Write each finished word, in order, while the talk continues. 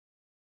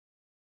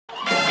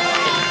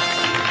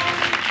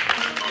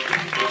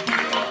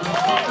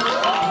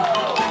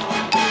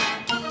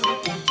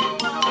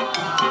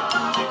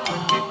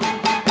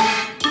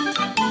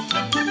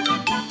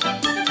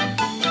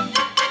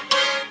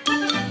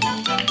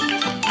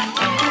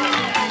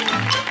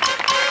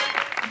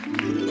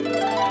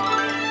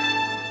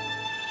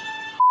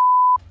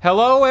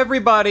Hello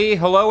everybody,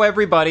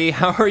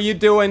 how are you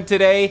doing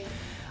today?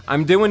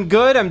 I'm doing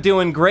good, I'm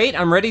doing great,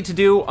 I'm ready to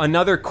do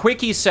another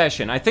quickie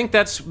session. I think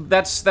that's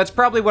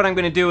probably what I'm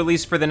gonna do, at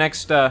least for the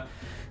next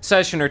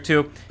session or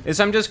two,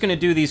 is I'm just gonna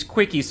do these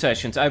quickie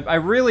sessions. I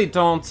really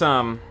don't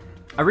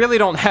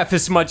have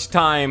as much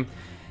time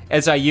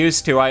as I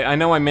used to. I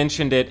know I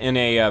mentioned it in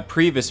a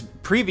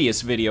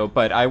previous video,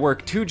 but I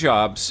work two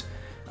jobs.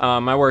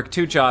 And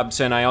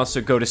I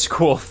also go to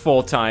school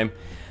full-time.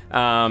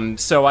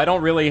 So I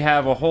don't really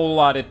have a whole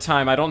lot of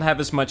time. I don't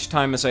have as much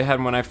time as I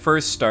had when I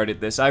first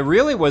started this. I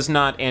really was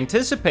not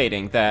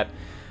anticipating that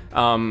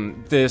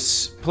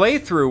this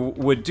playthrough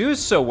would do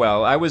so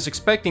well. I was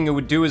expecting it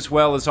would do as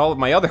well as all of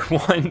my other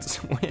ones,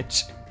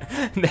 which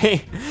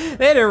they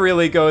didn't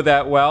really go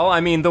that well.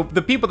 I mean, the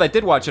people that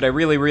did watch it, I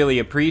really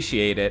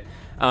appreciate it.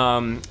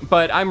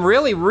 But I'm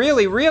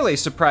really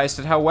surprised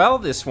at how well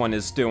this one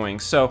is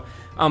doing. So,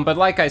 but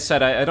like I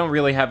said, I don't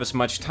really have as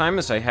much time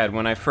as I had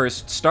when I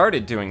first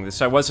started doing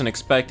this. I wasn't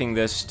expecting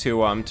this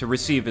to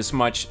receive as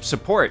much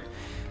support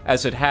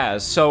as it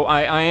has. So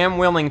I am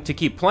willing to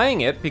keep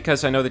playing it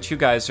because I know that you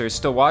guys are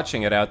still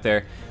watching it out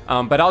there.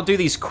 But I'll do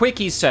these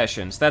quickie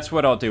sessions. That's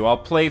what I'll do. I'll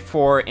play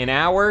for an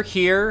hour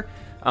here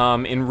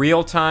in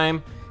real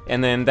time,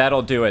 and then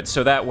that'll do it.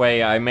 So that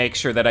way I make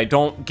sure that I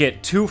don't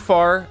get too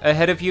far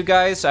ahead of you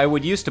guys. I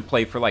would used to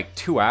play for like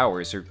 2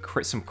 hours or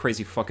some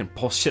crazy fucking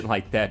bullshit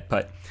like that,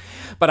 but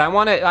I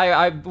want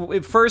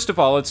to, first of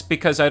all, it's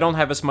because I don't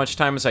have as much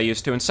time as I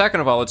used to, and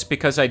second of all, it's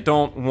because I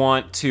don't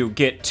want to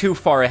get too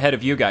far ahead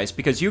of you guys,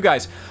 because you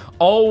guys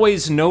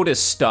always notice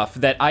stuff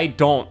that I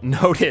don't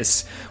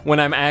notice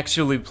when I'm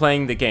actually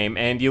playing the game,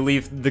 and you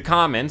leave the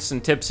comments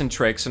and tips and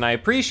tricks, and I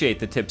appreciate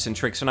the tips and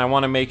tricks, and I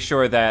want to make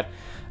sure that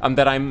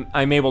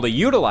I'm able to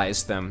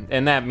utilize them,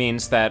 and that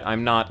means that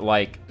I'm not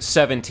like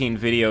 17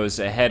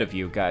 videos ahead of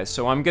you guys.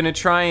 So I'm gonna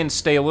try and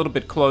stay a little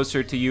bit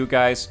closer to you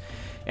guys,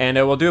 and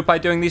we'll do it by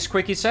doing these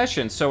quickie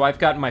sessions. So I've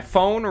got my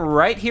phone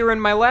right here in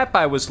my lap.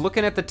 I was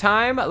looking at the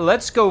time.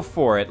 Let's go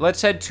for it.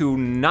 Let's head to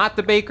not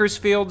the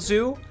Bakersfield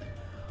Zoo.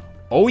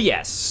 Oh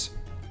yes,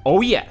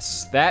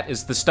 that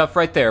is the stuff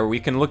right there. We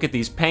can look at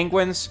these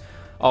penguins,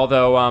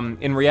 although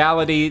in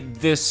reality,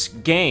 this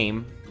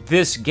game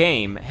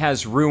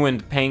has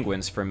ruined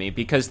penguins for me,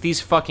 because these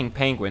fucking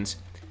penguins,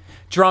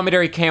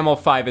 Dromedary Camel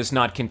 5 is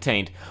not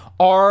contained.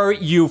 Are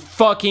you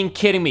fucking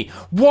kidding me?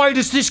 Why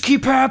does this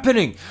keep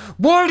happening?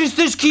 Why does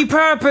this keep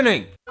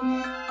happening?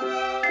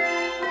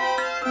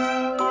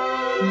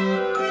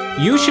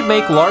 You should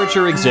make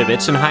larger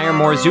exhibits and hire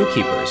more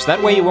zookeepers.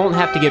 That way you won't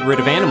have to get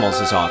rid of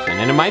animals as often,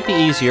 and it might be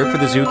easier for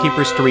the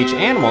zookeepers to reach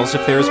animals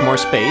if there is more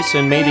space,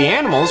 and maybe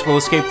animals will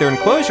escape their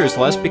enclosures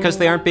less because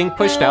they aren't being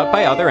pushed out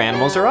by other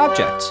animals or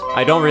objects.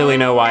 I don't really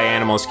know why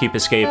animals keep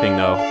escaping,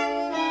 though.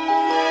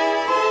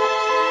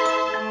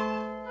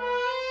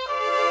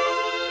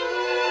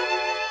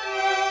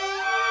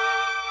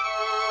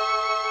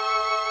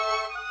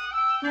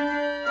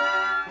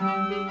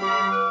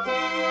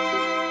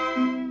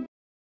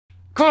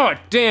 God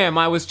damn,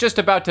 I was just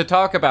about to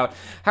talk about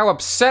how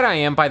upset I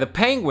am by the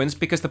penguins,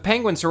 because the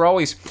penguins are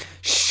always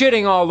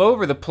shitting all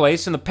over the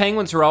place, and the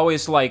penguins are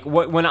always like,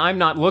 when I'm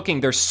not looking,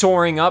 they're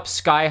soaring up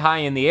sky high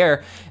in the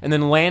air and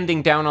then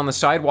landing down on the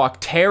sidewalk,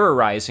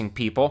 terrorizing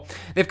people.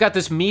 They've got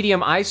this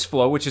medium ice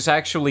floe, which is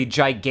actually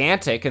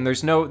gigantic, and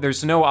there's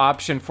no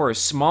option for a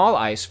small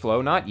ice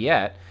floe, not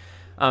yet.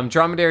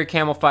 Dromedary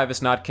Camel 5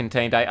 is not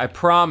contained. I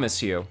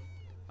promise you.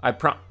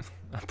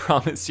 I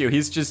promise you,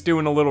 he's just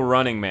doing a little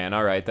running man.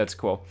 All right, that's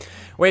cool.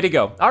 Way to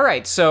go. All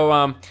right,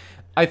 so,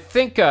 I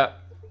think,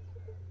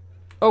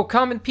 oh,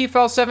 Common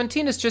PFL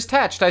 17 is just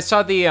hatched. I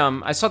saw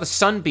the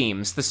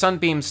sunbeams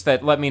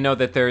that let me know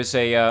that there's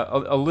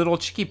a little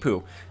chicky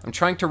poo. I'm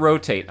trying to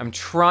rotate,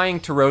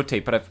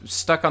 but I've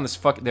stuck on this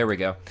there we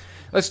go.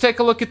 Let's take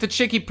a look at the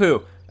chicky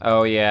poo.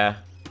 Oh, yeah,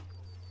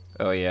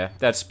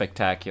 that's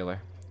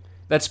spectacular.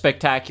 That's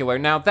spectacular.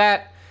 Now,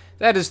 that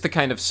is the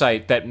kind of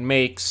sight that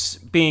makes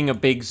being a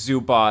big zoo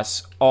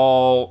boss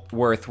all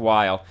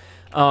worthwhile.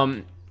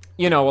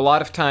 You know, a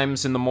lot of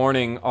times in the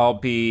morning, I'll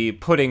be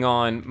putting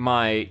on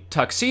my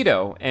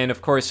tuxedo, and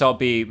of course I'll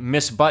be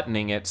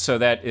misbuttoning it so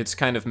that it's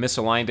kind of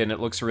misaligned and it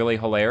looks really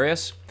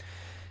hilarious.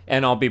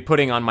 And I'll be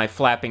putting on my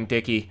flapping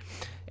dickie,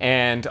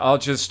 and I'll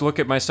just look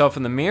at myself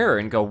in the mirror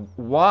and go,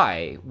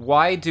 why?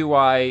 Why do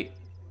I...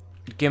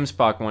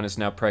 Gimsbach 1 is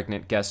now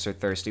pregnant, guests are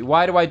thirsty.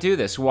 Why do I do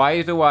this?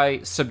 Why do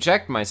I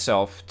subject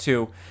myself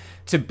to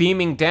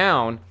beaming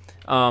down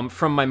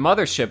from my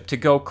mothership to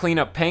go clean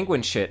up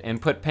penguin shit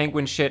and put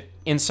penguin shit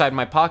inside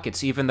my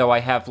pockets, even though I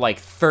have like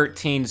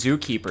 13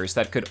 zookeepers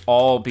that could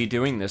all be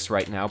doing this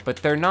right now, but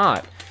they're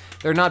not.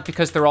 They're not,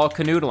 because they're all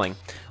canoodling.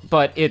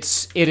 But it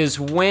is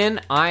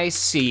when I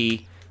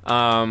see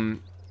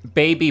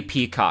baby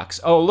peacocks.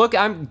 Oh, look,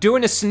 I'm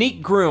doing a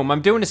sneak groom.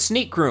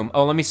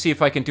 Oh, let me see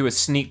if I can do a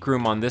sneak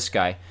groom on this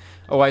guy.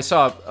 Oh, I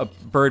saw a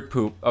bird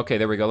poop. Okay,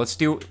 there we go.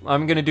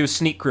 I'm gonna do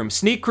sneak groom.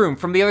 Sneak groom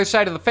from the other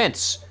side of the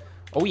fence.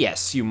 Oh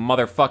yes, you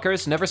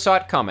motherfuckers. Never saw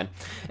it coming.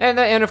 And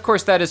of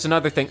course that is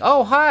another thing.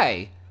 Oh,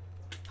 hi.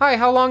 Hi,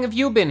 how long have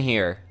you been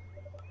here?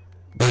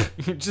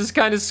 You're just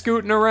kind of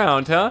scooting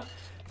around, huh?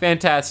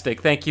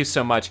 Fantastic. Thank you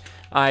so much.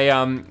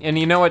 And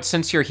you know what?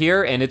 Since you're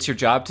here and it's your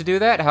job to do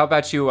that, how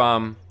about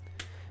you,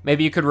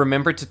 maybe you could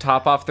remember to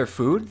top off their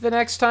food the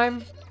next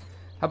time?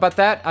 How about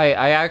that?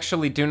 I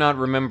actually do not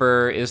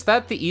remember. Is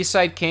that the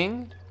Eastside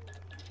King?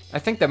 I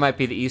think that might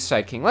be the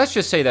Eastside King. Let's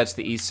just say that's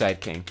the Eastside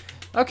King.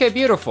 Okay,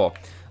 beautiful.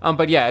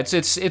 But yeah,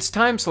 it's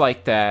times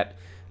like that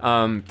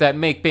that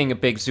make being a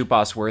big zoo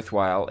boss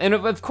worthwhile. And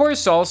of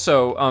course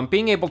also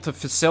being able to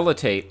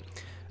facilitate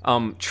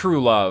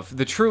true love.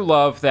 The true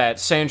love that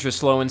Sandra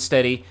Slow and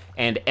Steady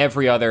and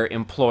every other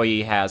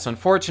employee has.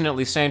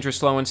 Unfortunately, Sandra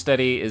Slow and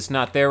Steady is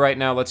not there right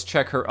now. Let's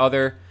check her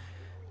other...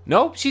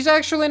 Nope, she's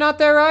actually not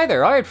there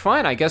either. All right,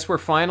 fine. I guess we're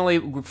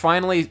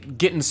finally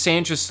getting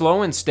Sandra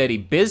Slow and Steady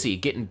busy,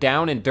 getting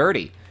down and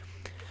dirty.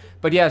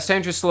 But yeah,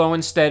 Sandra Slow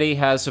and Steady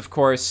has, of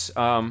course,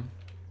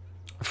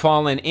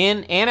 fallen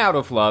in and out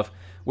of love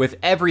with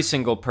every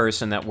single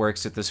person that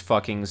works at this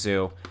fucking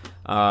zoo.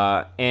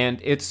 And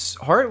it's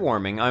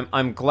heartwarming.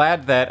 I'm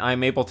glad that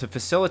I'm able to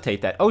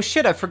facilitate that. Oh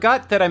shit, I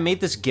forgot that I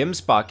made this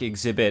Gimsbach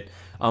exhibit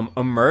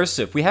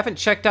immersive. We haven't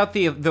checked out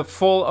the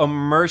full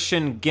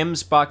immersion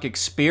Gimsbach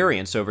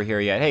experience over here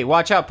yet. Hey,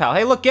 watch out, pal.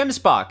 Hey, look,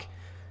 Gimsbach.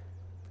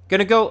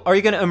 Are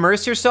you gonna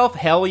immerse yourself?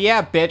 Hell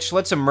yeah, bitch.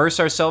 Let's immerse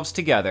ourselves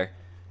together.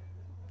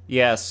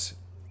 Yes.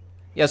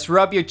 Yes,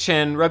 rub your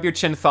chin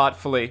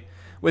thoughtfully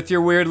with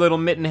your weird little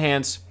mitten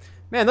hands.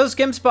 Man, those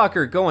Gimsbach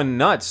are going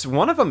nuts.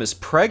 One of them is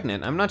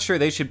pregnant. I'm not sure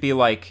they should be,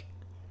 like,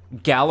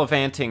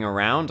 gallivanting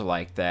around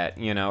like that,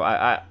 you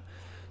know.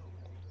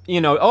 You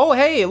know, oh,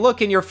 hey,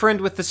 look, and your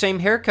friend with the same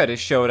haircut has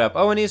showed up.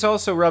 Oh, and he's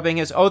also rubbing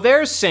his... Oh,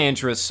 there's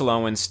Sandra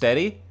Slow and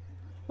Steady.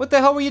 What the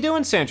hell were you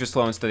doing, Sandra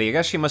Slow and Steady? I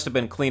guess she must have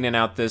been cleaning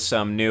out this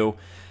the new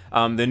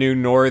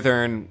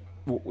northern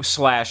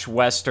 /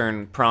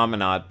 western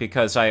promenade,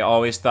 because I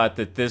always thought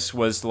that this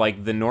was,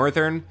 like, the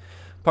northern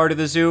part of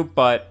the zoo,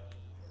 but...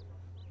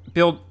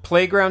 Build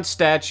playground,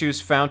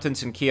 statues,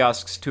 fountains, and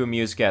kiosks to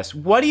amuse guests.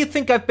 What do you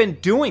think I've been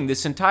doing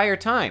this entire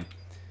time?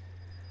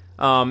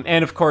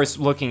 And of course,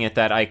 looking at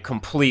that, I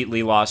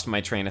completely lost my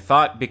train of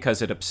thought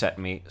because it upset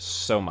me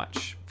so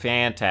much.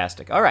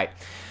 Fantastic. All right.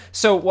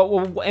 So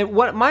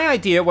what my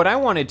idea, what I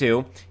want to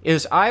do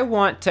is I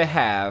want to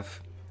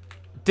have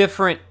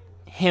different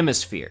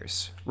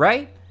hemispheres,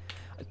 right?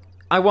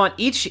 I want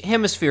each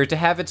hemisphere to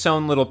have its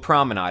own little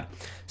promenade.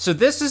 So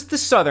this is the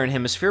southern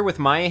hemisphere with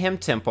Mayhem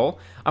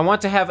Temple. I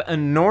want to have a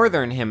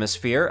northern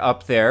hemisphere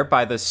up there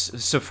by the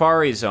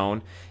Safari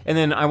Zone. And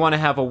then I want to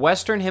have a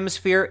western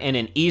hemisphere and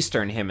an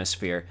eastern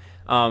hemisphere.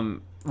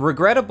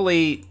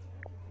 Regrettably,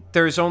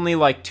 there's only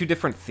like 2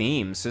 different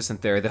themes,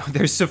 isn't there?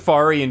 There's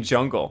Safari and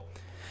Jungle.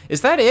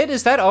 Is that it?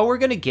 Is that all we're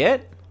going to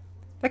get?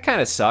 That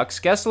kind of sucks.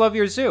 Guests love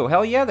your zoo.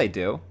 Hell yeah, they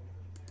do.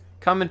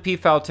 Come and P.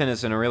 Felton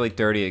is in a really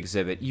dirty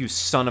exhibit. You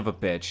son of a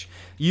bitch.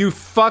 You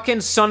fucking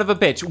son of a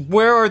bitch.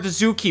 Where are the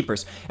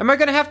zookeepers? Am I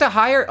gonna have to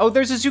hire? Oh,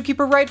 there's a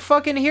zookeeper right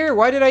fucking here.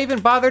 Why did I even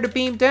bother to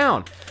beam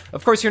down?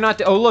 Of course you're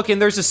not. Oh, look,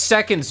 and there's a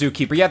second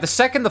zookeeper. Yeah, the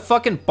second the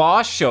fucking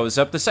boss shows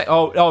up,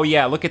 oh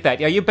yeah, look at that.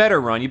 Yeah, you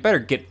better run. You better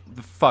get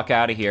the fuck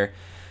out of here.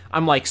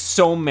 I'm like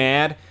so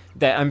mad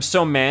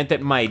that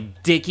my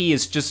dicky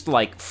is just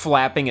like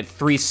flapping at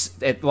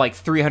like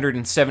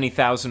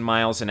 370,000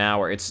 miles an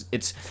hour.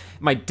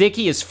 My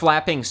dicky is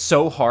flapping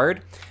so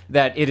hard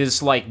that it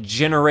is like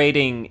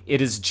generating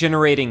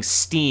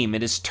steam.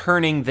 It is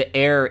turning the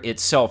air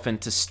itself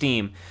into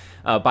steam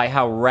by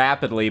how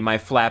rapidly my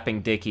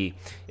flapping dicky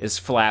is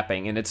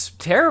flapping. And it's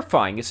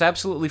terrifying. It's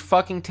absolutely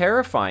fucking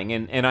terrifying.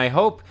 And I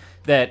hope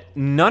that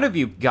none of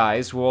you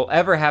guys will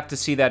ever have to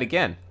see that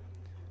again.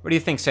 What do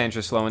you think,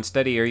 Sandra Slow and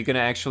Steady? Are you going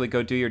to actually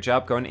go do your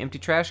job, go in an empty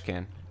trash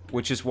can?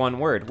 Which is one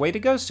word. Way to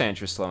go,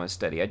 Sandra Slow and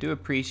Steady. I do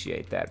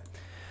appreciate that.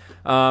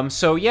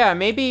 So yeah,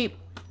 maybe,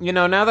 you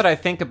know, now that I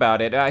think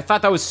about it, I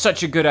thought that was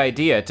such a good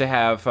idea to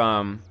have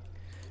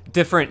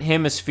different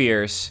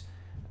hemispheres.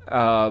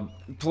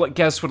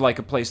 Guests would like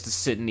a place to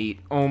sit and eat.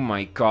 Oh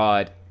my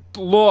god.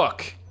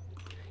 Look!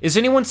 Is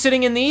anyone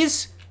sitting in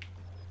these?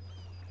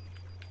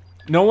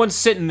 No one's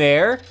sitting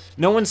there?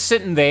 No one's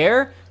sitting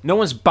there? No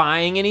one's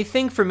buying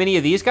anything from any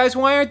of these guys?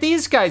 Why aren't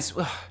these guys?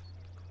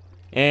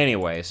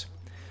 Anyways.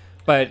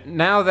 But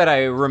now that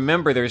I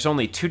remember there's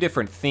only 2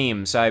 different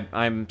themes,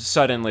 I'm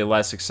suddenly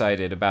less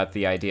excited about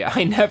the idea.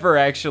 I never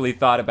actually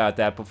thought about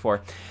that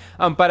before.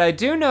 But I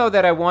do know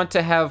that I want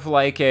to have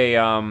like a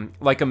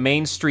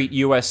Mainstreet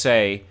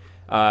USA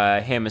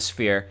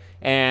hemisphere.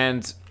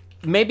 And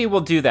maybe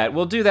we'll do that.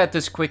 We'll do that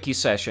this quickie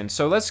session.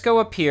 So let's go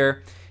up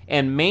here.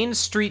 And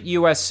Mainstreet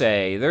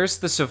USA, there's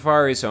the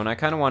Safari Zone. I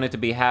kind of want it to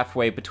be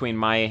halfway between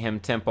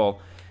Mayhem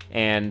Temple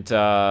and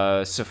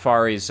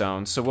Safari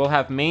Zone. So we'll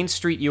have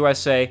Mainstreet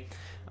USA.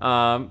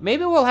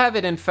 Maybe we'll have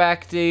it, in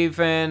fact,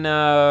 even,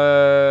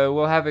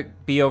 we'll have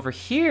it be over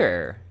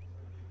here.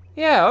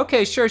 Yeah,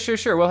 okay, sure.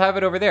 We'll have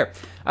it over there.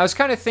 I was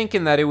kind of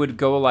thinking that it would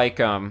go like,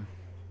 I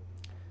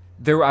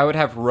would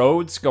have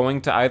roads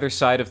going to either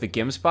side of the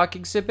Gimsbach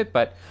exhibit,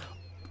 but,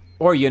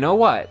 or you know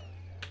what?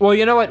 Well,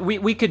 you know what?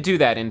 We could do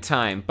that in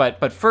time,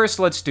 but first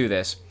let's do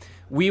this.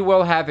 we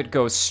will have it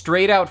go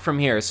straight out from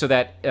here so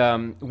that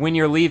when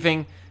you're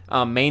leaving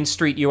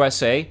Mainstreet,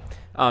 USA,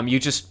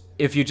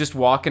 if you just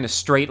walk in a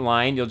straight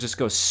line, you'll just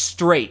go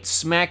straight,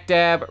 smack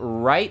dab,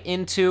 right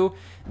into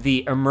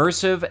the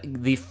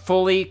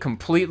fully,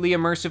 completely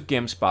immersive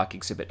Gimspach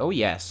exhibit. Oh,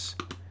 yes.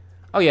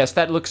 Oh, yes,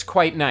 that looks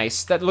quite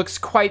nice. That looks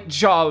quite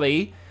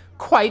jolly.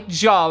 Quite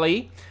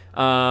jolly.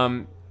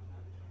 Guess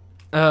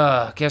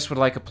would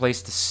like a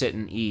place to sit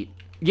and eat.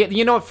 Yeah,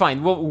 you know what,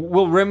 fine.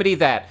 We'll remedy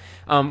that.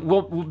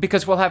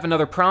 Because we'll have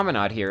another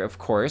promenade here, of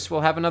course.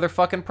 We'll have another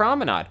fucking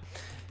promenade.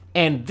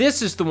 And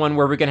this is the one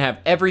where we're going to have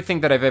everything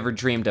that I've ever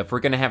dreamed of.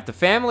 We're going to have the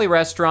family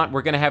restaurant.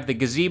 We're going to have the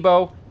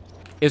gazebo.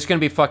 It's going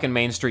to be fucking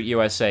Mainstreet,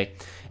 USA.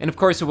 And of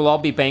course, it will all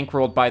be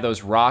bankrolled by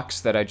those rocks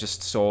that I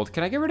just sold.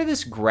 Can I get rid of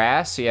this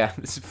grass? Yeah,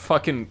 this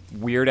fucking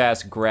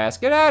weird-ass grass.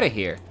 Get out of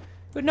here.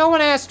 But no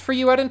one asked for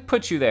you. I didn't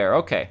put you there.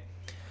 Okay.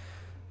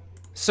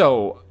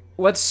 So,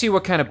 let's see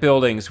what kind of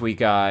buildings we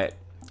got.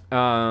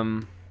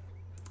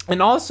 And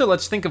also,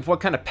 let's think of what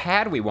kind of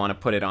pad we want to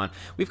put it on.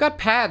 We've got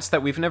pads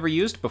that we've never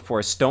used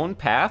before. Stone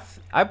path.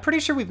 I'm pretty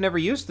sure we've never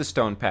used the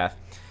stone path.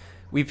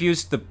 We've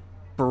used the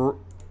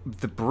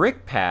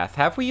brick path.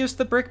 Have we used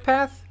the brick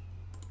path?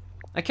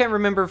 I can't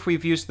remember if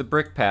we've used the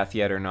brick path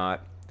yet or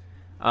not.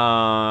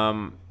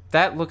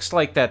 That looks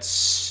like that's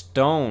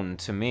stone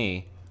to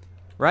me.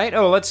 Right?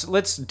 Oh,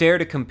 let's dare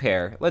to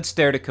compare. Let's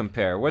dare to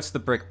compare. What's the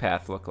brick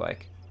path look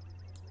like?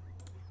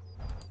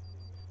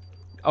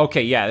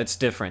 Okay, yeah, it's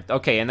different.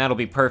 Okay, and that'll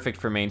be perfect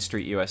for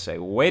Mainstreet, USA.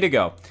 Way to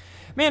go.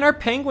 Man, our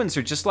penguins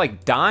are just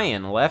like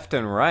dying left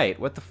and right.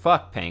 What the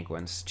fuck,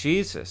 penguins?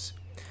 Jesus.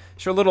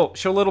 Show a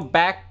little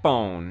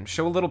backbone.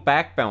 Show a little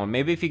backbone.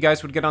 Maybe if you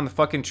guys would get on the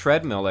fucking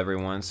treadmill every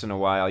once in a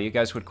while, you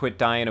guys would quit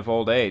dying of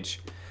old age.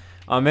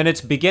 And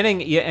it's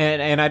beginning,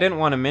 and I didn't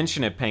want to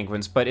mention it,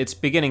 penguins, but it's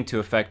beginning to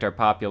affect our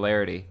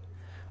popularity.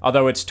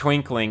 Although it's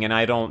twinkling and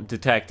I don't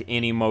detect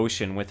any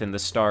motion within the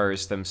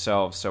stars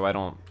themselves, so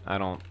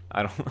I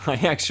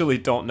actually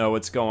don't know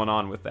what's going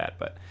on with that,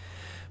 but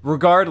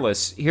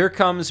regardless, here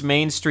comes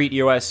Mainstreet,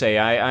 USA.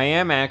 I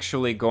am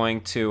actually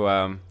going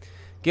to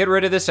get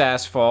rid of this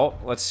asphalt.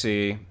 Let's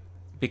see,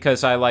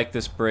 because I like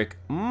this brick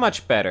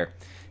much better.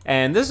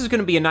 And this is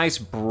going to be a nice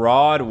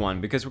broad one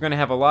because we're going to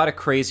have a lot of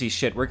crazy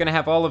shit. We're going to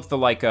have all of the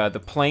the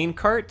plane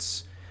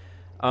carts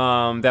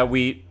that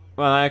we.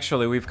 Well,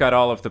 actually, we've got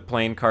all of the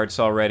plane carts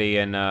already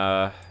in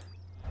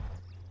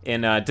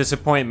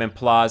Disappointment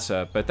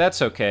Plaza, but that's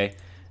okay.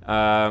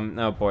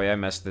 Oh boy, I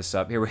messed this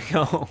up. Here we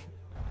go.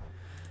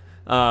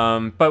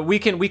 But we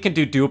can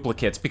do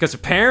duplicates because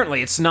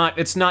apparently it's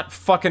not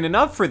fucking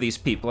enough for these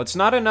people. It's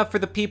not enough for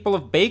the people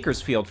of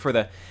Bakersfield, for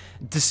the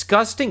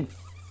disgusting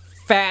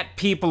fat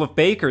people of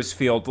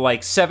Bakersfield.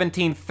 Like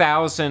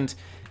 17,000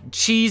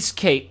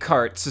 cheesecake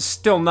carts is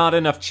still not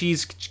enough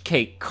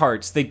cheesecake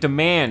carts.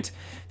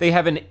 They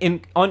have an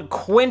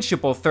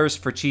unquenchable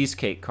thirst for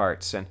cheesecake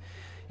carts,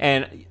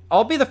 and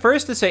I'll be the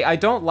first to say I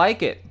don't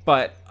like it,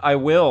 but I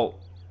will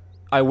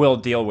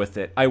deal with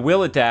it. I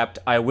will adapt.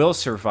 I will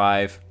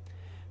survive.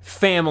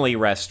 Family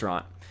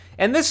restaurant.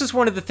 And this is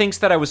one of the things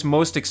that I was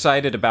most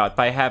excited about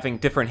by having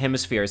different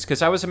hemispheres,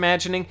 because I was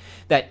imagining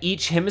that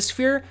each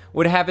hemisphere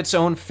would have its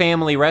own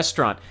family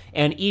restaurant,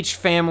 and each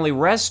family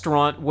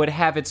restaurant would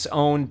have its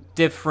own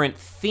different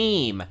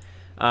theme.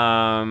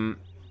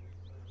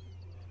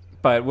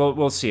 But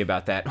we'll see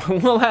about that.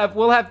 We'll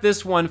have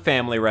this one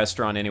family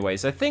restaurant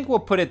anyways. I think we'll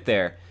put it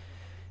there.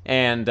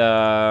 And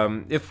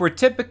if we're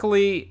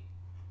typically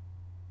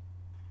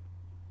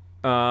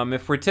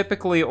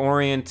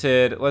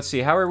oriented, let's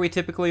see, how are we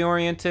typically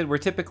oriented? We're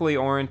typically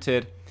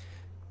oriented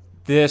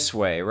this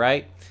way,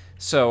 right?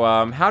 So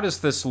how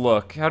does this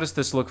look? How does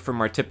this look from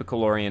our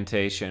typical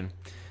orientation?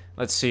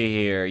 Let's see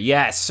here.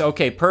 Yes,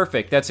 okay,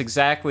 perfect. That's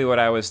exactly what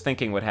I was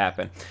thinking would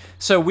happen.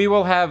 So we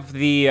will have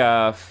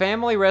the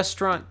family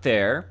restaurant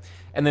there,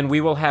 and then we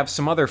will have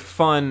some other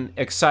fun,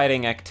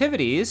 exciting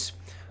activities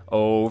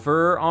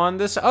over on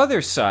this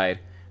other side.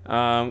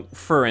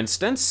 For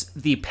instance,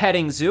 the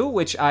petting zoo,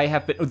 which I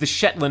have been, the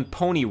Shetland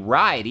pony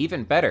ride,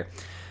 even better.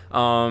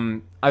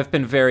 I've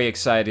been very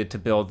excited to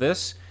build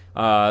this.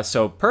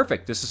 So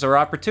perfect, this is our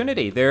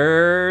opportunity.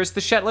 There's the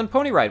Shetland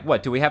pony ride.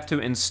 What, do we have to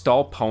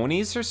install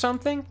ponies or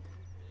something?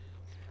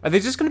 Are they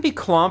just going to be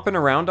clomping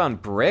around on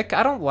brick?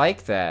 I don't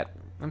like that.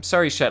 I'm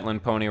sorry,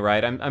 Shetland pony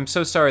ride. I'm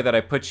so sorry that I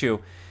put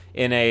you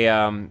in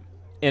a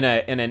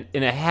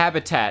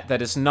habitat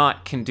that is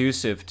not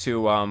conducive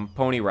to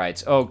pony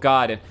rides. Oh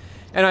God,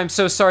 and I'm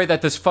so sorry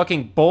that this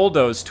fucking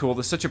bulldoze tool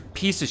is such a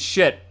piece of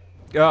shit.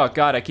 Oh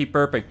God, I keep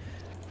burping.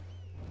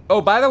 Oh,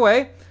 by the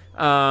way,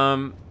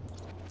 I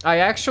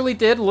actually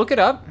did look it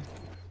up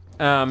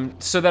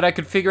so that I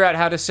could figure out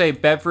how to say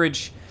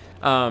beverage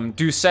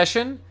du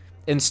session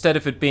instead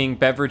of it being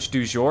beverage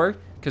du jour,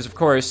 because of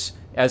course,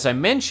 as I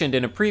mentioned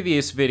in a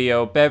previous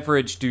video,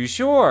 beverage du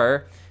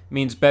jour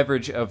means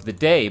beverage of the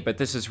day, but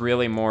this is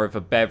really more of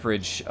a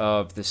beverage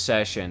of the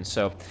session.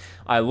 So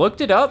I looked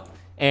it up,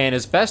 and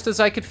as best as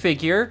I could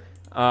figure,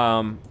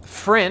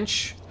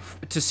 French,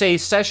 to say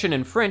session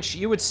in French,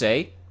 you would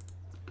say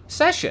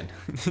session.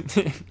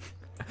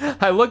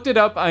 I looked it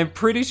up. I'm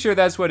pretty sure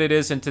that's what it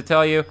is. And to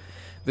tell you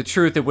the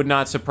truth, it would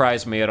not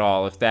surprise me at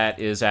all if that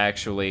is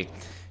actually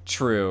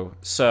true.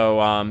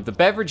 So the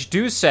beverage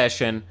du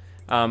session,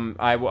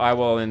 I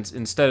will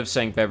instead of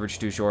saying beverage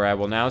du jour, I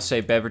will now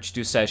say beverage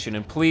du session.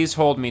 And please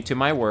hold me to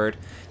my word.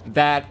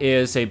 That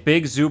is a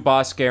big Zoo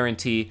Boss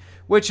guarantee,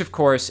 which of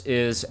course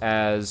is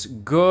as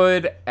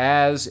good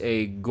as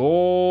a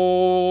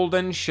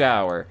golden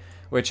shower,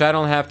 which I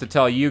don't have to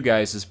tell you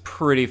guys is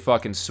pretty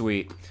fucking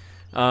sweet.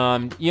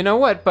 You know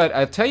what? But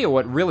I'll tell you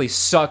what really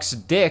sucks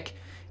dick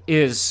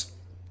is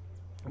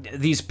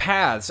these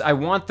paths. I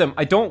want them.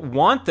 I don't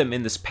want them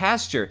in this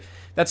pasture.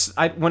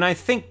 When I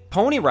think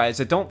pony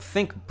rides, I don't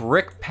think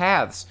brick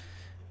paths.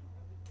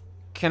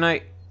 Can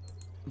I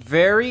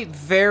very,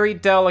 very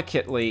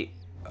delicately...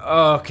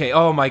 Okay,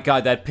 oh my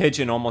god, that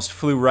pigeon almost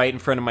flew right in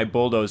front of my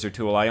bulldozer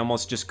tool. I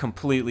almost just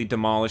completely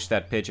demolished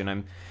that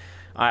pigeon.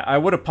 I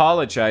would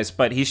apologize,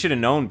 but he should have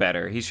known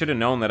better. He should have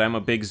known that I'm a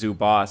big zoo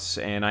boss,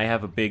 and I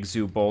have a big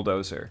zoo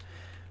bulldozer.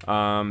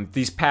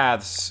 These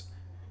paths,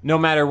 no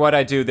matter what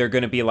I do, they're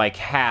going to be like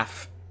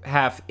half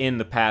in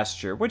the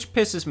pasture, which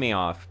pisses me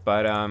off,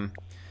 but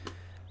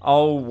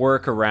I'll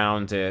work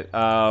around it.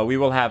 We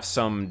will have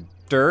some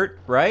dirt,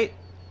 right?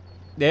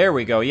 There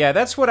we go. Yeah,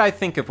 that's what I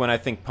think of when I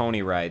think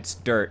pony rides.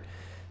 Dirt.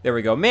 There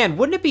we go. Man,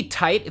 wouldn't it be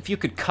tight if you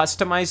could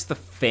customize the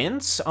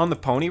fence on the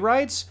pony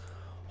rides?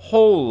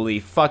 Holy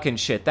fucking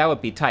shit, that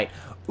would be tight.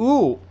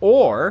 Ooh,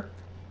 or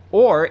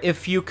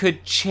if you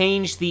could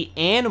change the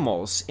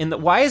animals in the...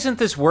 Why isn't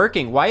this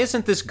working? Why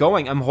isn't this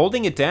going? I'm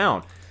holding it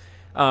down.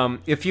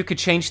 If you could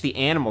change the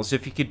animals,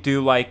 if you could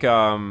do like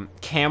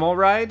camel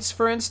rides,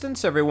 for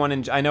instance.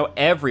 I know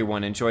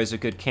everyone enjoys a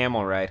good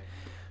camel ride.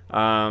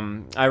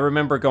 I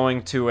remember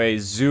going to a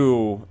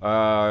zoo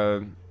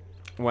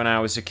when I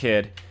was a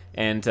kid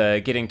and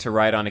getting to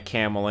ride on a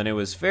camel, and it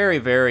was very,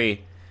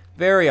 very,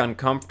 very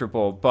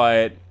uncomfortable.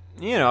 But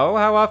you know,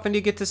 how often do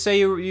you get to say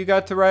you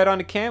got to ride on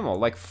a camel?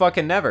 Like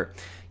fucking never.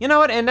 You know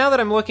what? And now that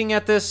I'm looking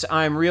at this,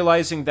 I'm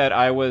realizing that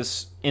I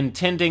was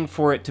intending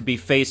for it to be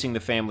facing the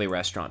family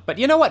restaurant. But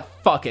you know what?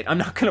 Fuck it. I'm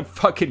not gonna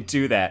fucking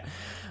do that.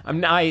 I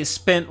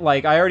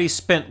already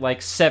spent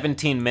like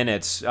 17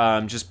 minutes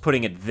just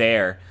putting it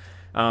there.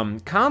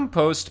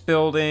 Compost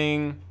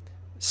building,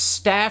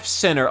 staff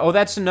center. Oh,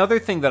 that's another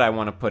thing that I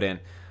want to put in.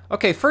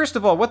 Okay, first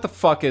of all, what the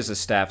fuck is a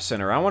staff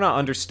center? I want to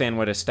understand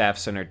what a staff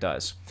center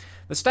does.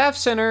 The staff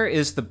center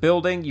is the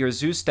building your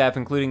zoo staff,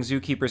 including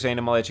zookeepers,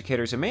 animal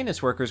educators, and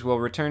maintenance workers, will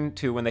return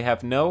to when they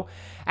have no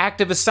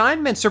active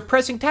assignments or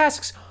pressing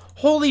tasks.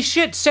 Holy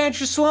shit,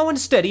 Sandra Slow and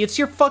Steady, it's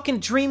your fucking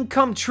dream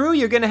come true.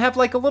 You're gonna have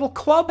like a little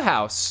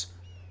clubhouse.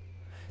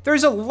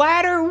 There's a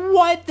ladder?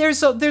 What?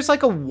 There's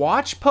like a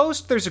watch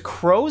post? There's a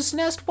crow's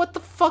nest? What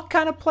the fuck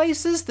kind of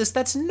place is this?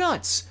 That's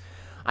nuts.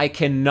 I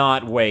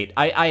cannot wait.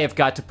 I have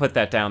got to put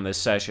that down this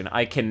session.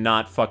 I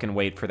cannot fucking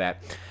wait for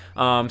that.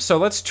 So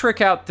let's trick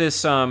out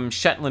this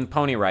Shetland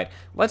pony ride.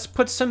 Let's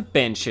put some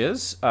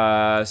benches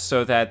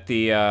so that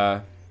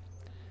the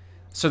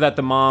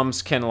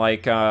moms can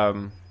like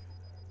the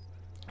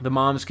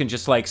moms can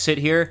just like sit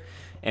here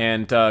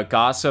and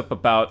gossip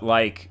about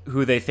like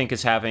who they think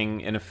is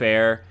having an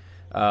affair.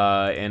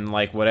 And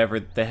like whatever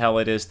the hell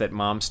it is that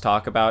moms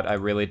talk about, I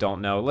really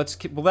don't know.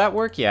 Will that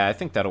work? Yeah, I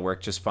think that'll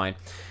work just fine.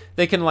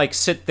 They can like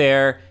sit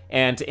there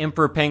and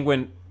Emperor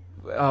Penguin.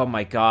 Oh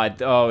my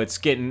god. Oh, it's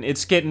getting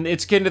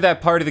to that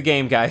part of the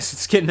game, guys.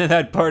 It's getting to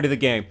that part of the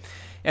game.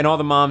 And all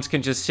the moms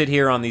can just sit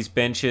here on these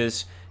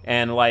benches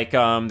and like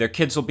their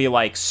kids will be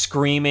like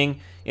screaming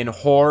in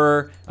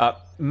horror.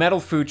 Metal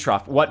food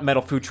trough. What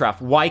metal food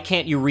trough? Why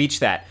can't you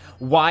reach that?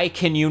 Why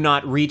can you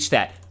not reach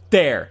that?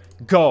 There.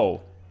 Go.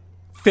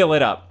 Fill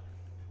it up.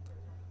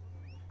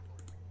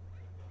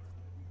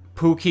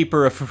 Pooh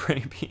Keeper of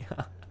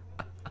Arabia.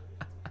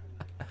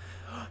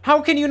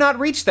 How can you not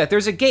reach that?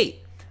 There's a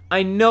gate.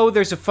 I know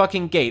there's a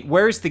fucking gate.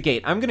 Where's the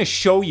gate? I'm gonna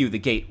show you the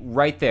gate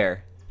right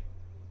there.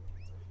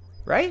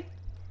 Right?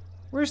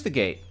 Where's the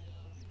gate?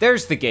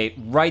 There's the gate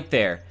right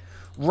there.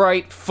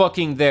 Right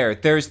fucking there.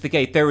 There's the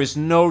gate. There is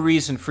no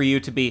reason for you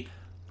to be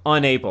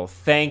unable.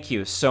 Thank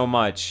you so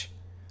much.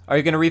 Are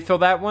you gonna refill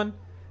that one?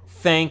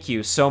 Thank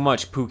you so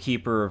much, Pooh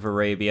Keeper of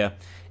Arabia.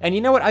 And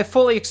you know what? I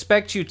fully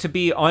expect you to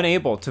be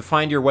unable to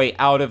find your way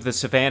out of the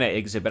Savannah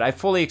exhibit. I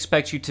fully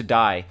expect you to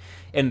die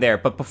in there.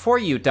 But before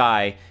you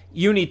die,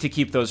 you need to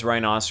keep those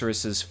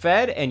rhinoceroses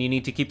fed, and you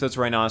need to keep those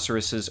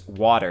rhinoceroses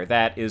water.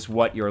 That is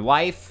what your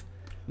life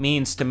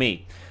means to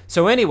me.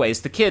 So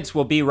anyways, the kids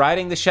will be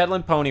riding the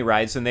Shetland pony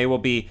rides, and they will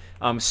be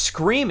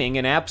screaming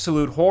in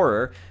absolute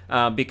horror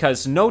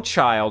because no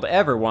child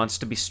ever wants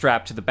to be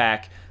strapped to the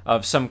back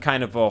of some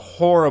kind of a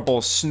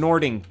horrible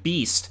snorting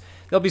beast.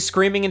 They'll be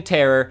screaming in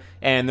terror,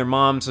 and their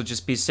moms will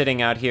just be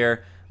sitting out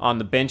here on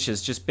the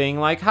benches just being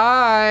like,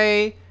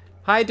 hi,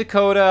 hi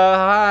Dakota,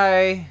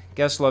 hi.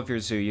 Guests love your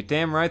zoo. You're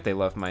damn right they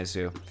love my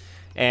zoo.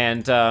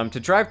 And to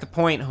drive the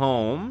point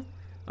home,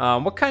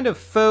 what kind of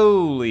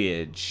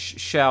foliage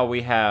shall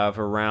we have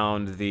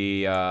around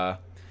the,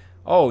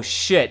 oh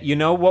shit, you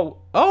know what,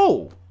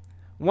 oh,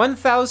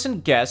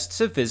 1,000 guests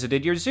have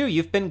visited your zoo.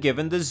 You've been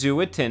given the Zoo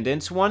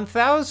Attendance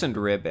 1,000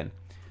 ribbon.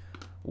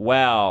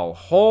 Well,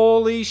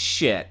 holy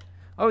shit.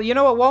 Oh, you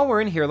know what? While we're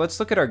in here, let's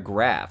look at our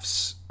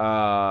graphs.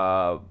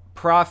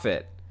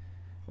 Profit.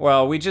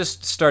 Well, we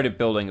just started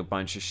building a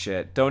bunch of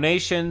shit.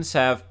 Donations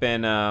have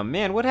been,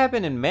 man, what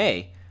happened in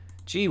May?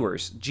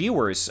 Geewers.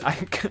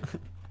 I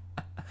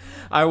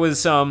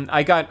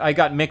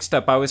got mixed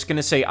up. I was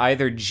gonna say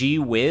either gee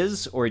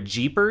whiz or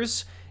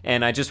jeepers,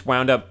 and I just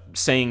wound up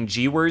saying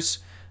geewers.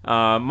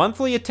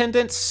 Monthly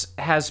attendance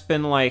has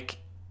been like,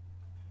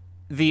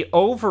 the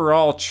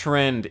overall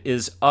trend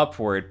is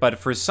upward, but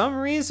for some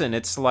reason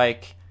it's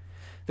like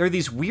there are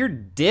these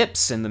weird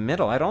dips in the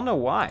middle. I don't know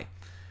why.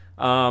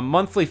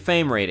 Monthly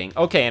fame rating.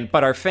 Okay,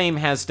 but our fame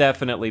has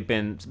definitely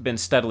been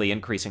steadily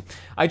increasing.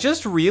 I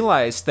just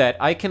realized that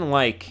I can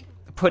like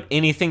put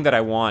anything that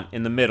I want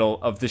in the middle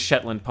of the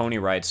Shetland pony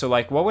ride. So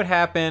like, what would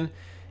happen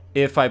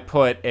if I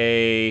put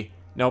a...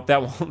 Nope,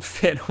 that won't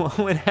fit. What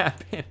would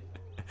happen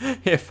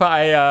if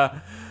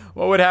I...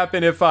 What would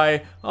happen if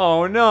I...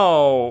 Oh,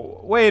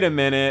 no. Wait a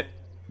minute.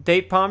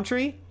 Date palm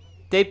tree?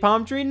 Date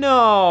palm tree?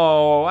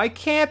 No. I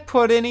can't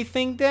put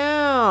anything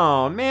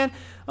down. Man,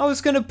 I was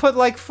going to put,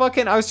 like,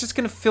 fucking... I was just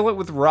going to fill it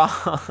with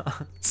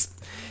rocks.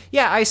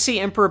 Yeah, I see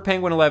Emperor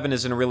Penguin 11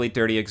 is in a really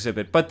dirty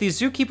exhibit, but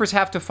these zookeepers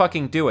have to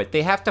fucking do it.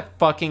 They have to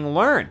fucking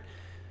learn.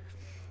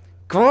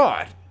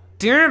 God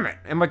damn it.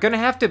 Am I going to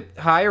have to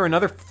hire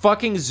another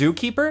fucking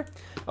zookeeper?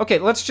 Okay,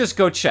 let's just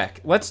go check.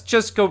 Let's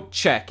just go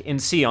check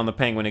and see on the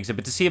penguin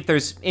exhibit to see if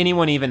there's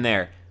anyone even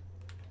there.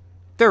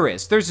 There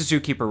is. There's a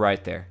zookeeper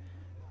right there.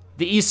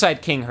 The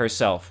Eastside King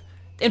herself.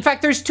 In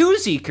fact, there's two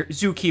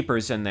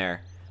zookeepers in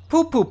there.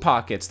 Poo-poo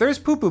pockets. There's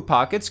poo-poo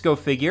pockets, go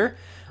figure.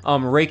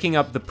 Raking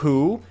up the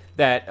poo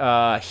that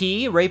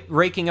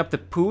raking up the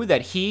poo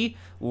that he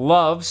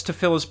loves to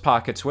fill his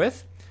pockets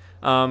with.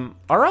 Are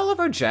all of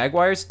our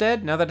jaguars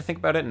dead? Now that I think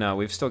about it, no,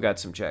 we've still got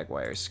some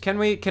jaguars. Can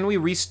we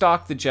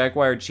restock the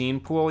jaguar gene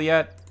pool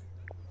yet?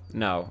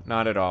 No,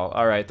 not at all.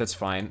 All right, that's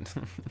fine.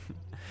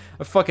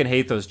 I fucking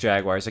hate those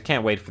jaguars. I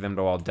can't wait for them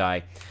to all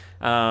die.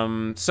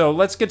 So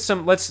let's get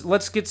some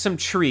get some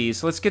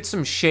trees. Let's get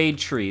some shade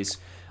trees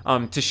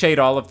to shade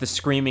all of the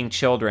screaming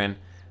children.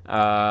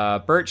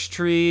 Birch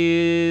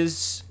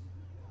trees,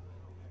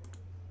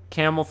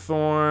 camel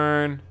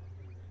thorn.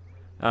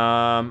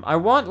 I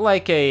want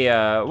like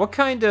a, what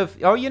kind of,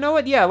 oh, you know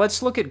what? Yeah,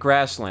 let's look at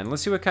grassland.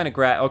 Let's see what kind of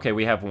okay,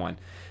 we have one.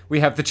 We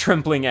have the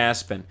trembling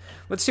aspen.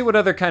 Let's see what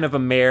other kind of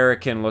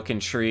American-looking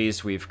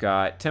trees we've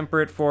got.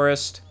 Temperate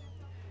forest.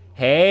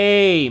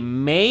 Hey,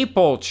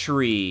 maple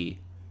tree.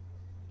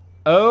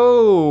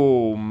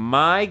 Oh,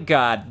 my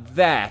God,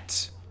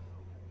 that.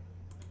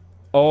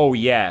 Oh,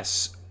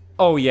 yes.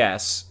 Oh,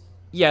 yes.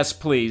 Yes,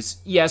 please.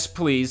 Yes,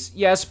 please.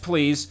 Yes,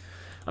 please.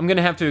 I'm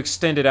gonna have to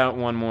extend it out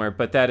one more,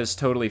 but that is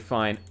totally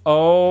fine.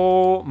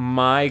 Oh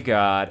my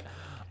God.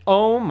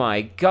 Oh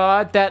my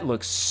God, that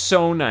looks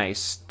so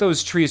nice.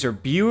 Those trees are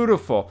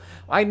beautiful.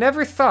 I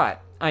never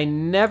thought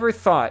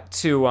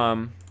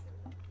to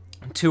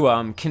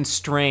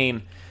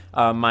constrain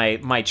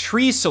my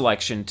tree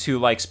selection to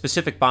like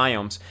specific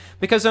biomes,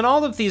 because in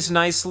all of these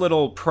nice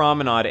little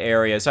promenade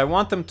areas, I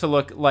want them to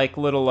look like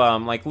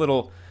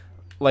little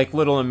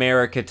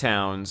America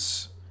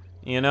towns.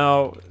 You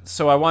know,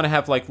 so I want to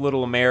have like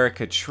little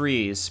America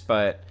trees,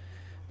 but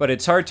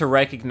it's hard to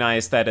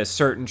recognize that a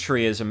certain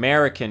tree is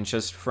American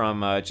just from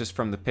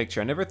the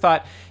picture. I never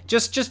thought,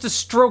 just a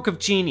stroke of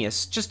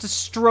genius, just a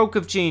stroke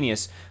of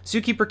genius.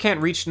 Zookeeper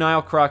can't reach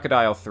Nile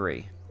Crocodile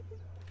 3.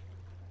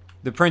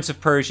 The Prince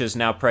of Persia is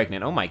now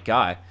pregnant. Oh my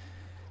God,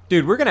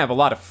 dude, we're gonna have a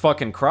lot of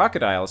fucking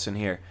crocodiles in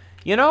here.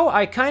 You know,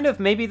 I kind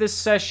of maybe this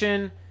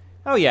session.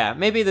 Oh yeah,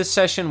 maybe this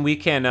session we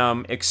can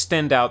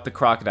extend out the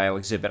crocodile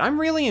exhibit.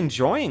 I'm really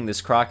enjoying this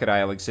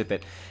crocodile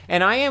exhibit,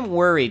 and I am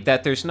worried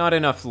that there's not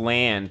enough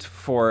land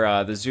for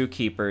the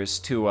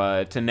zookeepers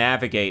to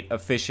navigate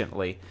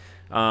efficiently.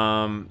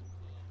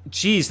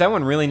 Geez, that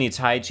one really needs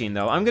hygiene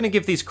though. I'm gonna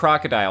give these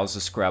crocodiles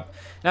a scrub.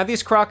 Now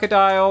these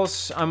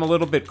crocodiles, I'm a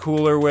little bit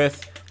cooler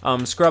with.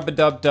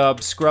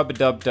 Scrub-a-dub-dub,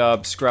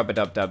 scrub-a-dub-dub,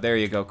 scrub-a-dub-dub. There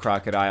you go,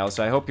 crocodiles.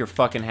 I hope you're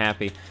fucking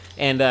happy.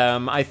 And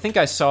I think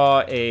I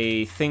saw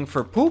a thing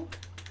for poop.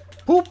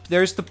 Poop,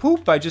 there's the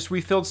poop. I just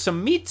refilled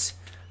some meat.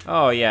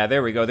 Oh yeah,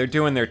 there we go. They're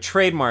doing their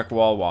trademark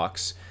wall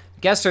walks.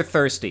 Guests are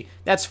thirsty.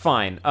 That's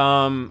fine.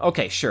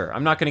 Okay, sure.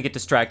 I'm not gonna get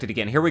distracted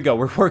again. Here we go.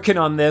 We're working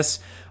on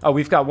this.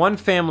 We've got one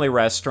family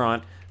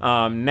restaurant.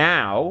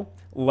 Now,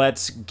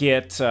 let's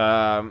get,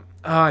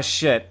 oh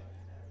shit.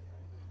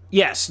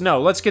 Yes, no,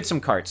 let's get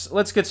some carts.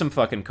 Let's get some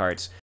fucking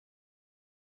carts.